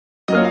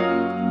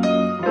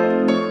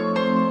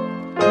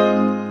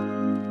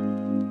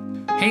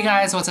Hey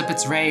guys, what's up?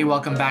 It's Ray.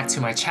 Welcome back to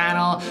my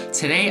channel.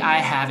 Today I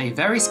have a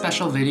very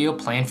special video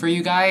planned for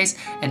you guys.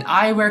 An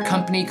eyewear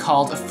company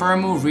called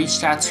Firmoo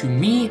reached out to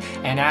me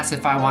and asked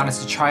if I wanted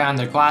to try on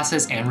their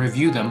glasses and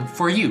review them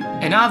for you.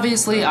 And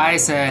obviously I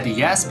said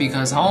yes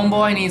because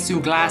homeboy needs new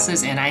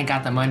glasses and I ain't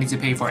got the money to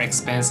pay for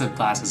expensive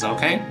glasses,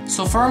 okay?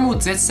 So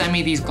Firmoo did send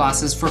me these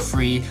glasses for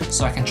free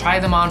so I can try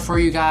them on for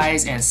you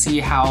guys and see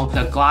how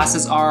the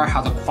glasses are, how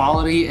the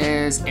quality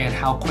is, and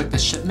how quick the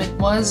shipment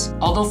was.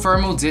 Although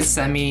Firmoo did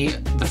send me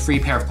the free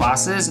pair of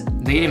glasses,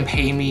 they didn't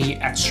pay me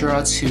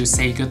extra to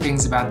say good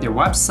things about their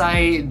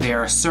website,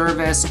 their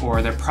service,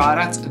 or their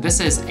product. This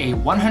is a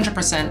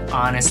 100%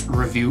 honest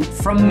review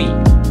from me.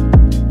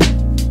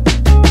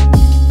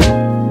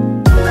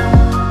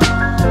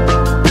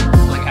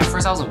 Like at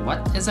first I was like,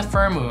 what is a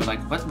Firmoo? Like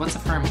what's a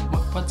Firmoo?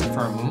 What's a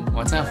Firmoo?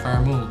 What's a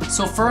Firmoo?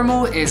 So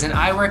Firmoo is an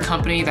eyewear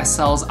company that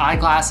sells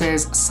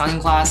eyeglasses,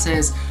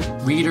 sunglasses,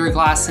 reader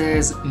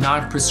glasses,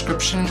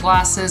 non-prescription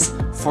glasses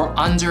for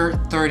under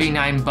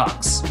 39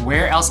 bucks.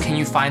 Where else can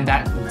you find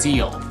that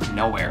deal?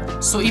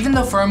 Nowhere. So even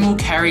though Firmoo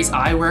carries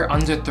eyewear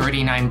under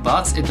 39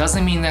 bucks, it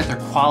doesn't mean that their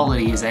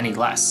quality is any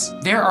less.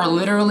 There are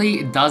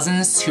literally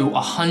dozens to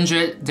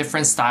 100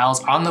 different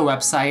styles on the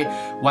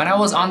website. When I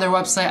was on their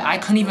website, I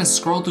couldn't even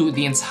scroll through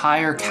the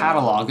entire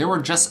catalog. There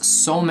were just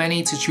so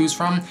many to choose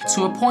from,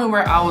 to a point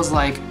where I was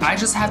like, I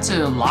just have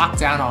to lock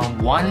down on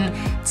one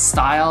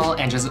style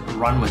and just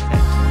run with it.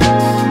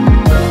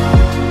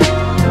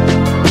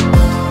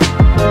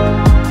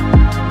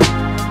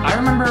 I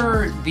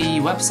remember the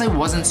website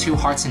wasn't too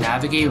hard to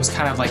navigate. It was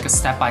kind of like a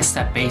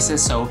step-by-step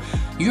basis, so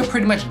you could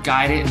pretty much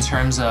guide it in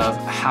terms of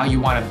how you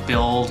want to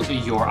build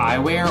your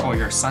eyewear or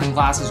your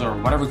sunglasses or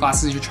whatever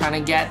glasses you're trying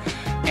to get,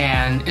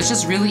 and it's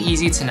just really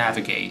easy to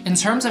navigate. In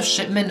terms of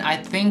shipment, I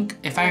think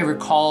if I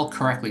recall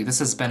correctly, this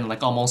has been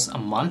like almost a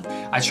month.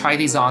 I tried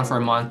these on for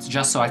a month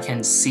just so I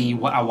can see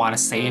what I want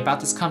to say about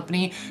this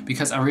company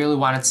because I really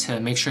wanted to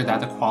make sure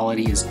that the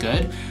quality is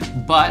good.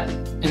 But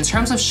in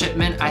terms of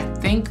shipment, I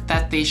think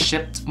that they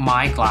shipped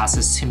my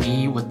glasses to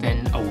me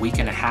within a week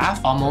and a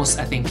half, almost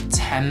I think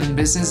 10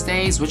 business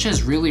days, which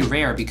is really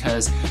rare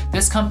because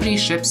this company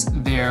ships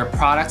their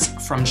products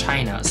from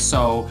China.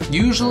 So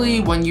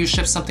usually when you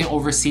ship something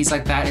overseas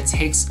like that, it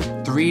takes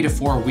 3 to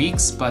 4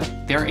 weeks, but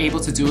they're able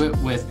to do it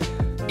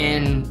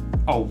within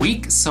a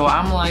week. So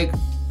I'm like,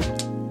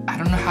 I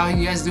don't know how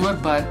you guys do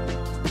it, but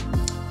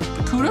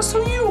kudos to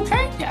you,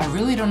 okay? Yeah, I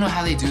really don't know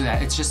how they do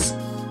that. It's just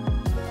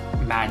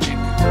magic.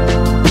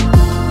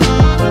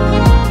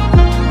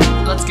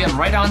 Let's get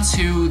right on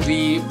to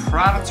the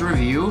product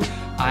review.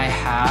 I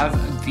have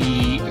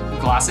the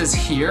glasses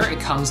here. It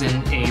comes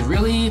in a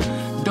really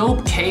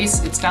dope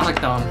case. It's got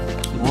like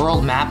the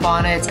world map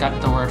on it. It's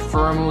got the word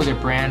Firmoo, their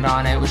brand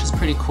on it, which is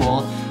pretty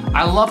cool.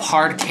 I love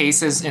hard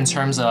cases in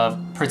terms of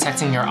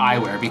protecting your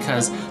eyewear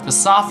because the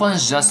soft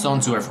ones just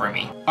don't do it for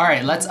me. All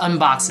right, let's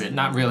unbox it.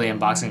 Not really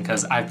unboxing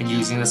because I've been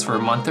using this for a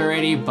month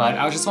already, but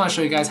I just want to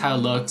show you guys how it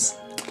looks.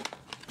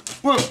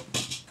 Whoa.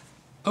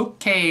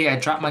 Okay, I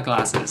dropped my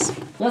glasses.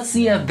 Let's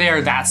see if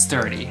they're that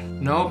sturdy.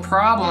 No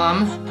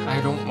problem. I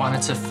don't want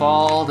it to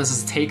fall. This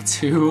is take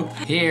 2.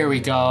 Here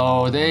we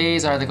go.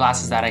 These are the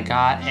glasses that I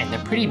got and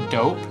they're pretty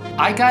dope.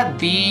 I got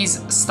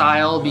these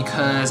style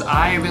because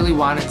I really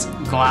wanted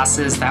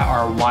glasses that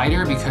are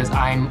wider because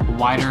I'm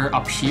wider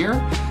up here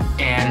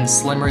and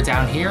slimmer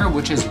down here,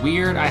 which is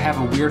weird. I have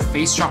a weird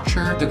face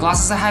structure. The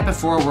glasses I had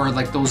before were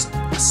like those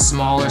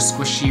smaller,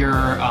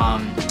 squishier,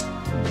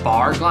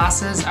 bar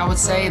glasses, I would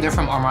say. They're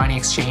from Armani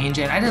Exchange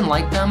and I didn't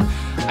like them.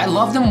 I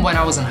loved them when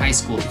I was in high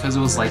school because it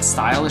was like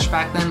stylish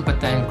back then,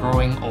 but then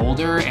growing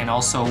older and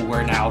also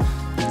we're now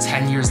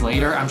 10 years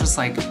later, I'm just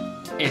like,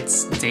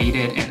 it's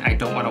dated and I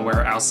don't want to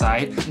wear it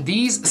outside.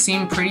 These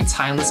seem pretty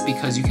timeless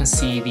because you can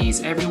see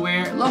these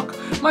everywhere. Look,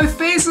 my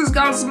face has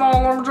got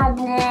smaller.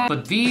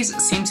 But these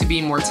seem to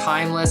be more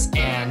timeless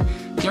and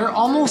they're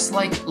almost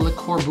like Le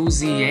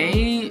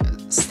Corbusier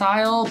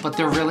style, but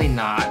they're really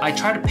not. I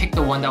tried to pick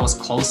the one that was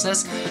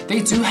closest.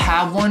 They do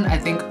have one, I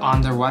think,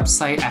 on their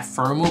website at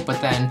Firmoo, but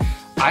then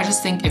I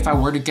just think if I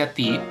were to get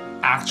the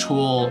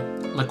actual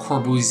Le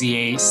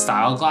Corbusier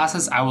style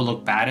glasses, I would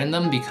look bad in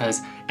them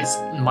because it's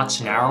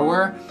much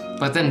narrower.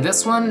 But then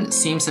this one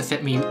seems to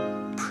fit me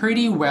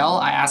pretty well.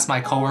 I asked my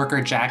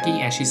coworker Jackie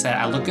and she said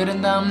I look good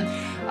in them.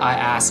 I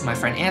asked my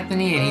friend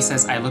Anthony and he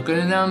says I look good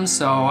in them,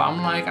 so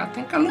I'm like, I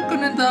think I look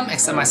good in them,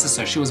 except my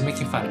sister. She was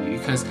making fun of me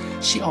because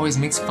she always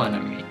makes fun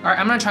of me. All right,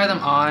 I'm gonna try them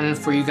on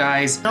for you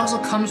guys. It also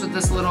comes with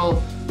this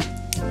little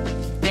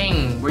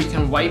thing where you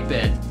can wipe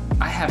it.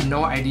 I have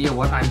no idea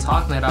what I'm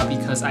talking about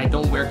because I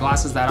don't wear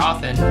glasses that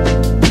often.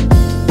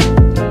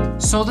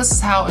 So this is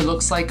how it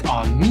looks like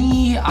on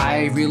me.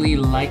 I really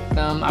like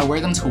them. I wear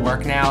them to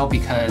work now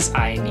because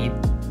I need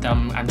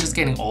them. I'm just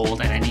getting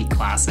old and I need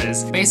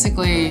glasses.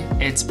 Basically,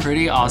 it's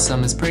pretty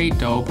awesome. It's pretty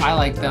dope. I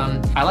like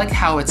them. I like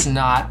how it's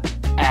not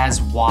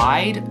as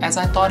wide as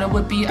I thought it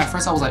would be. At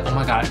first I was like, oh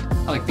my god,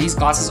 like these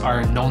glasses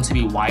are known to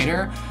be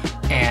wider,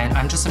 and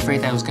I'm just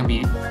afraid that it was gonna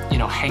be, you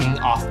know, hanging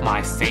off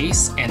my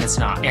face, and it's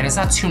not. And it's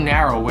not too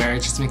narrow where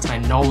it just makes my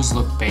nose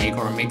look big,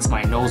 or makes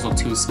my nose look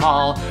too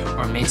small,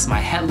 or makes my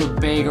head look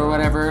big or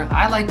whatever.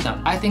 I like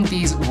them. I think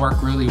these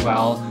work really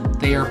well.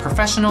 They are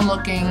professional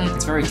looking.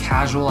 It's very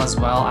casual as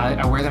well.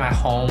 I wear them at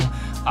home,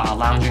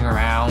 lounging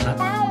around.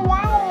 Wow,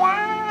 wow,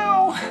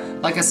 wow.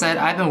 Like I said,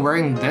 I've been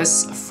wearing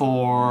this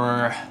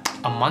for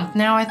a month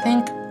now, I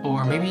think,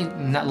 or maybe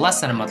not, less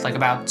than a month, like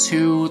about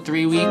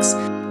 2-3 weeks.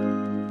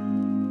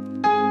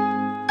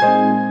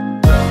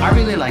 I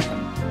really like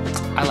them.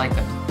 I like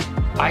them.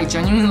 I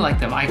genuinely like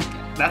them.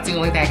 That's the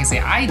only thing I can say.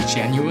 I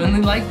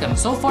genuinely like them.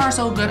 So far,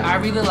 so good. I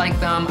really like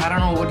them. I don't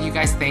know, what do you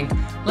guys think?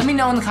 Let me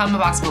know in the comment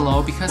box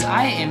below, because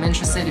I am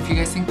interested if you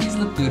guys think these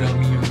look good on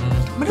me or not.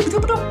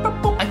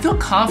 I feel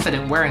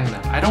confident wearing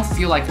them. I don't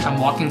feel like I'm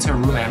walking into a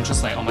room and I'm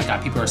just like, oh my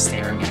god, people are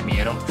staring at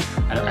me.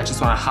 I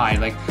just want to hide.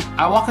 Like,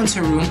 I walk into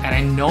a room and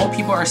I know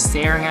people are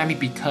staring at me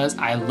because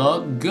I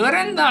look good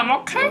in them,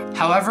 okay?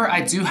 However,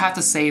 I do have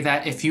to say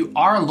that if you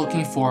are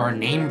looking for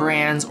name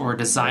brands or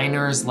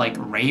designers like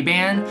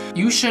Ray-Ban,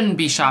 you shouldn't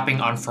be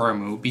shopping on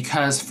Firmoo,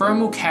 because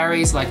Firmoo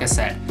carries, like I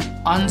said,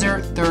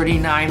 under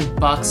 39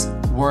 bucks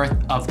worth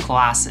of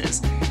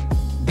glasses.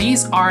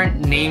 These aren't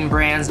name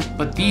brands,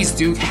 but these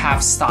do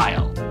have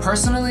style.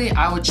 Personally,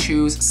 I would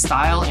choose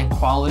style and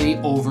quality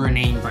over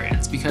name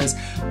brands, because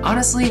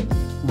honestly,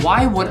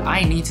 why would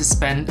I need to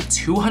spend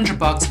 200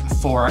 bucks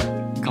for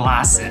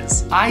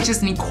glasses? I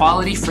just need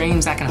quality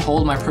frames that can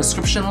hold my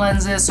prescription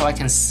lenses so I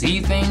can see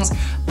things.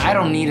 I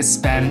don't need to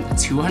spend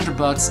 200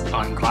 bucks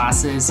on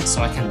glasses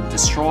so I can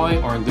destroy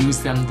or lose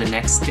them the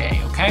next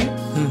day, okay?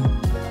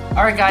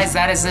 Alright guys,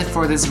 that is it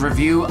for this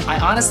review. I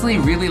honestly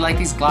really like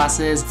these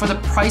glasses. For the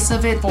price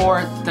of it,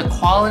 for the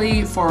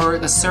quality, for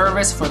the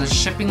service, for the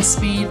shipping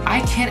speed,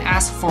 I can't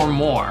ask for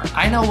more.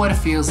 I know what it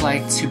feels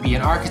like to be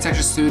an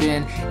architecture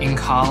student in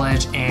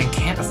college and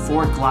can't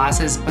afford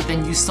glasses, but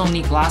then you still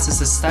need glasses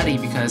to study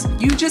because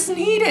you just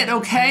need it,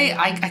 okay?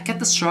 I get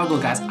the struggle,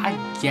 guys. I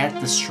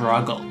get the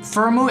struggle.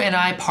 Firmoo and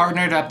I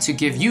partnered up to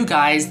give you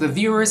guys, the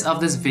viewers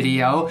of this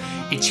video,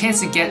 a chance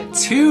to get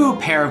 2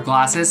 pair of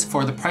glasses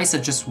for the price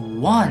of just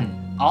 1.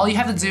 All you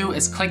have to do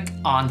is click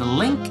on the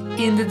link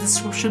in the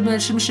description.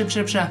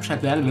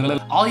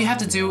 All you have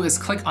to do is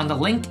click on the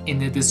link in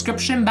the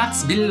description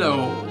box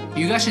below.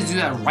 You guys should do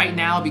that right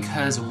now,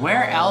 because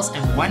where else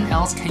and when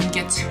else can you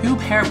get 2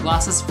 pair of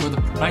glasses for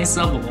the price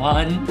of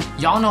 1?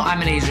 Y'all know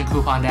I'm an Asian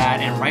coupon dad,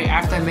 and right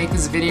after I make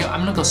this video, I'm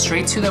gonna go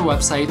straight to their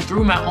website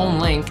through my own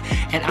link,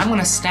 and I'm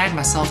gonna snag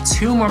myself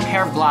 2 more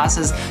pair of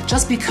glasses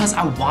just because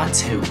I want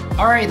to.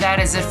 Alright,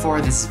 that is it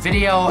for this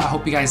video. I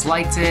hope you guys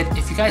liked it.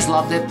 If you guys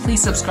loved it,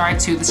 please subscribe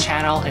to this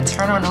channel and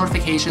turn on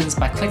notifications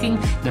by clicking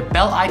the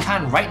bell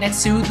icon right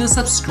next to the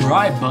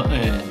subscribe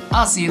button.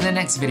 I'll see you in the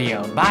next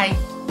video. Bye!